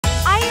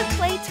to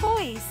play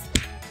toys.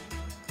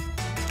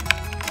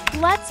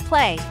 Let's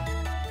play.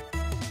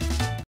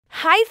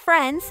 Hi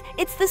friends,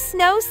 it's the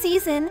snow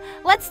season.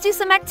 Let's do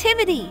some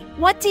activity.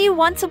 What do you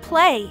want to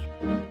play?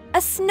 A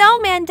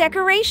snowman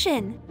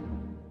decoration.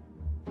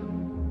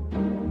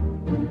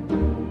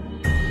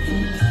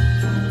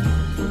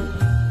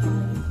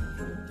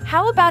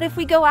 How about if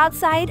we go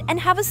outside and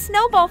have a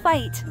snowball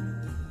fight?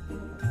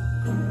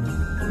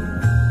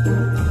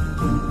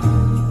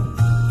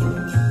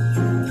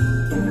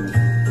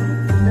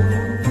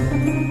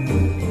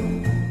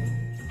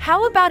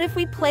 How about if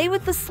we play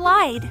with the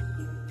slide?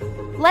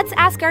 Let's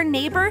ask our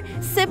neighbor,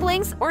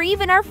 siblings, or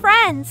even our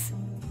friends.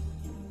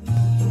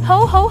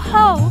 Ho, ho,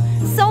 ho!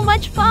 So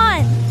much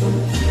fun!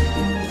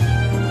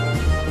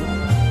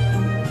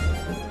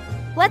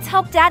 Let's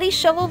help Daddy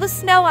shovel the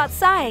snow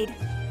outside.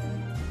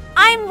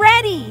 I'm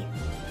ready!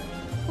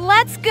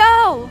 Let's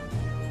go!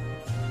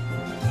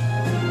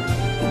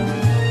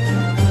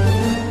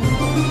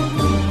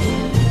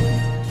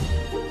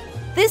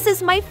 This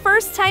is my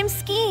first time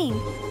skiing.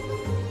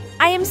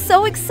 I am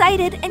so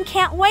excited and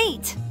can't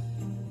wait.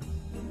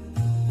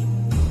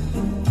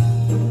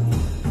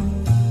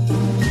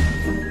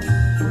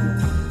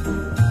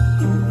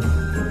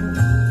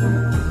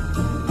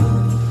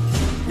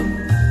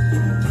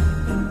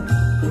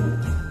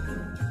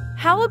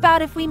 How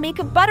about if we make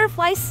a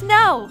butterfly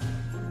snow?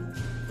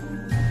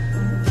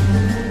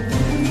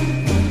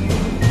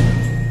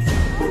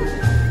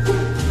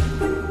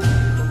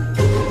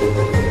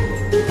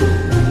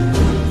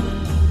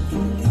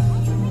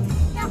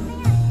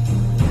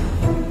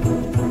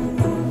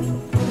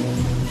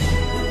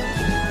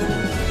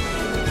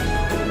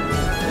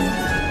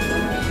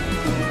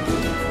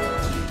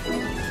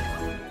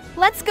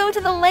 Let's go to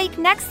the lake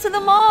next to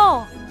the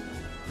mall.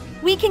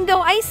 We can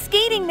go ice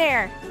skating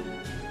there.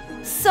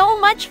 So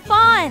much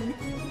fun!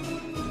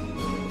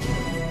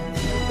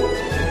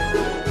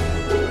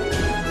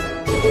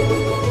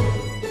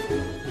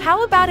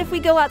 How about if we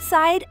go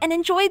outside and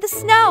enjoy the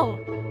snow?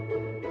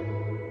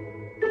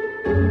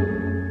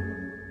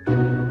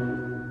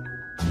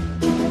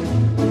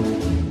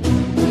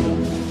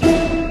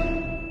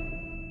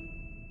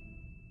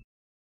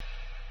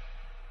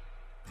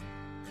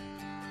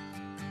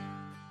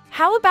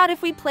 How about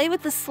if we play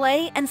with the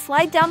sleigh and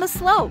slide down the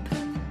slope?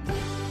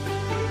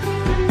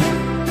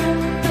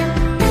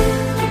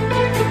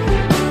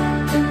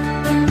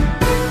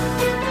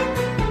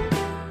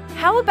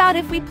 How about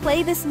if we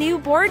play this new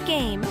board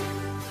game?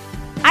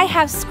 I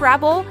have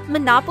Scrabble,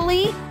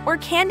 Monopoly, or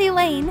Candy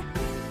Lane.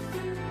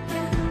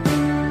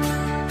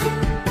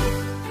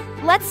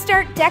 Let's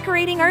start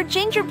decorating our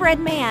gingerbread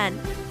man.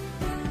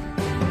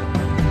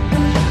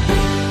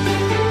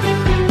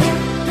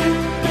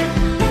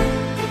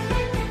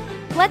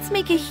 Let's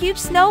make a huge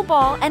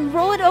snowball and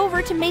roll it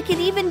over to make it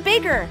even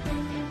bigger.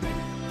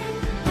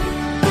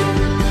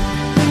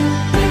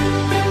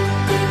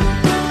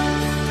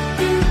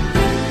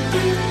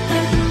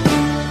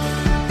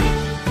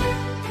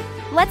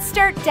 Let's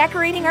start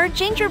decorating our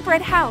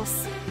gingerbread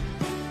house.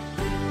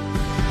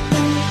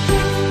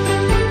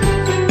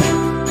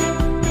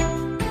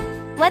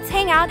 Let's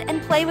hang out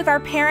and play with our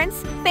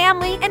parents,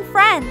 family, and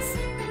friends.